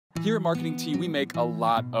Here at Marketing Tea, we make a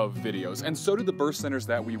lot of videos, and so do the birth centers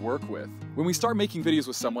that we work with. When we start making videos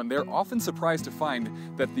with someone, they're often surprised to find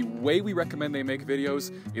that the way we recommend they make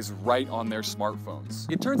videos is right on their smartphones.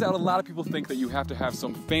 It turns out a lot of people think that you have to have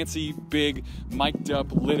some fancy, big, mic'd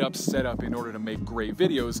up, lit up setup in order to make great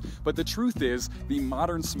videos, but the truth is, the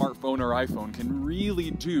modern smartphone or iPhone can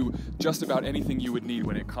really do just about anything you would need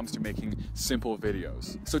when it comes to making simple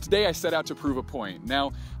videos. So today I set out to prove a point.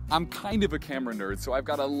 Now, I'm kind of a camera nerd, so I've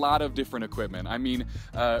got a lot of different equipment. I mean,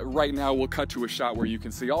 right now we'll cut to a shot where you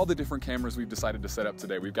can see all the different cameras we've decided to set up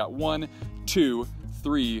today. We've got 1, 2,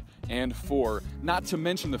 3, and 4. Not to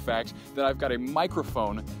mention the fact that I've got a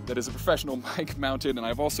microphone that is a professional mic mounted, and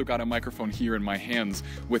I've also got a microphone here in my hands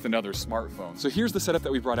with another smartphone. So here's the setup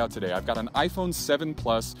that we brought out today. I've got an iPhone 7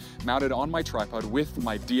 Plus mounted on my tripod with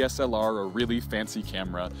my DSLR, a really fancy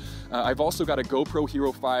camera. I've also got a GoPro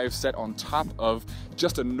Hero 5 set on top of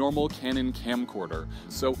just a normal Canon camcorder.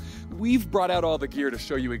 So we've brought out all the gear to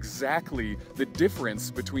show you exactly the difference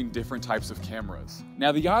between different types of cameras.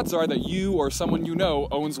 Now the odds are that you or someone you know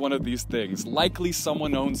owns one of these things. Likely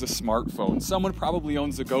someone owns a smartphone, someone probably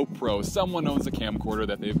owns a GoPro, someone owns a camcorder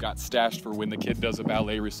that they've got stashed for when the kid does a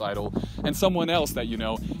ballet recital, and someone else that you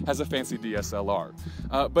know has a fancy DSLR.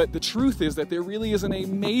 But the truth is that there really isn't a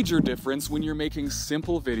major difference when you're making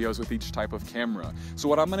simple videos with each type of camera. So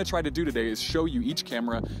what I'm going to try to do today is show you each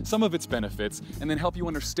camera, some of its benefits, and then help you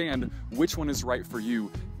understand which one is right for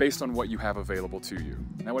you based on what you have available to you.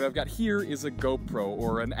 Now what I've got here is a GoPro,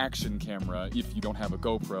 or an action camera if you don't have a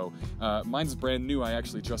GoPro. Mine's brand new, I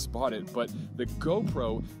actually just bought it, but the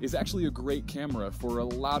GoPro is actually a great camera for a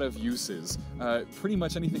lot of uses. Pretty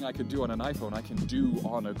much anything I could do on an iPhone I can do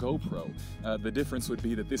on a GoPro. The difference would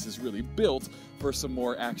be that this is really built for some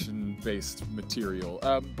more action-based material.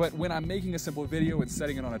 But when I'm making a simple video and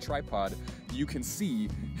setting it on a tripod, you can see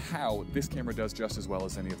how this camera does just as well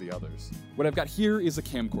as any of the others. What I've got here is a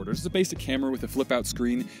camcorder. This is a basic camera with a flip-out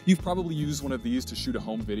screen. You've probably used one of these to shoot a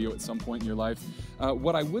home video at some point in your life.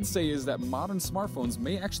 What I would say is that modern smartphones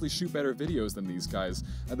may actually shoot better videos than these guys.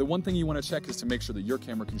 The one thing you want to check is to make sure that your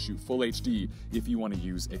camera can shoot full HD if you want to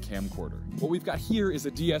use a camcorder. What we've got here is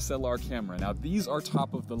a DSLR camera. Now these are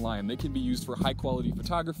top of the line. They can be used for high quality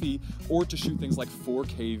photography or to shoot things like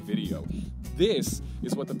 4K video. This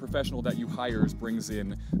is what the professional that you hire brings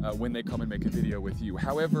in when they come and make a video with you.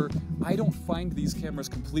 However, I don't find these cameras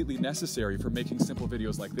completely necessary for making simple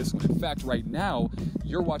videos like this one. In fact, right now,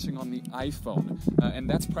 you're watching on the iPhone, and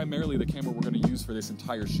that's primarily the camera we're going to use for this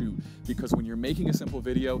entire shoot, because when you're making a simple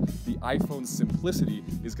video, the iPhone's simplicity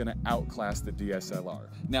is going to outclass the DSLR.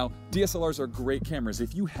 Now, DSLRs are great cameras.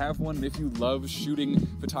 If you have one, and if you love shooting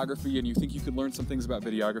photography and you think you could learn some things about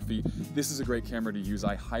videography, this is a great camera to use.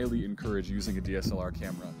 I highly encourage using a DSLR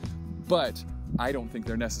camera. But I don't think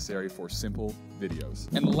they're necessary for simple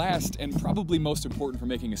videos. And last, and probably most important for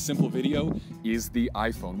making a simple video, is the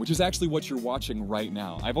iPhone, which is actually what you're watching right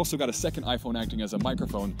now. I've also got a second iPhone acting as a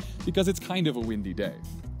microphone because it's kind of a windy day.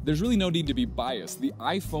 There's really no need to be biased. The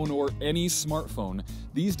iPhone or any smartphone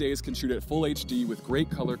these days can shoot at full HD with great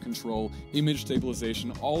color control, image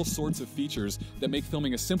stabilization, all sorts of features that make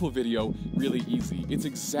filming a simple video really easy. It's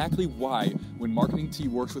exactly why when Marketing Tea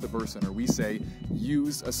works with a birth center, we say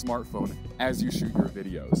use a smartphone as you shoot your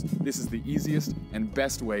videos. This is the easiest and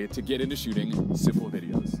best way to get into shooting simple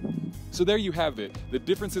videos. So there you have it, the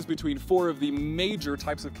differences between 4 of the major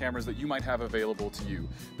types of cameras that you might have available to you.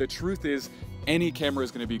 The truth is, any camera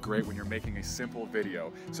is going to be great when you're making a simple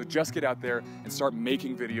video. So just get out there and start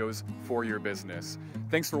making videos for your business.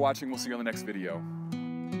 Thanks for watching. We'll see you on the next video.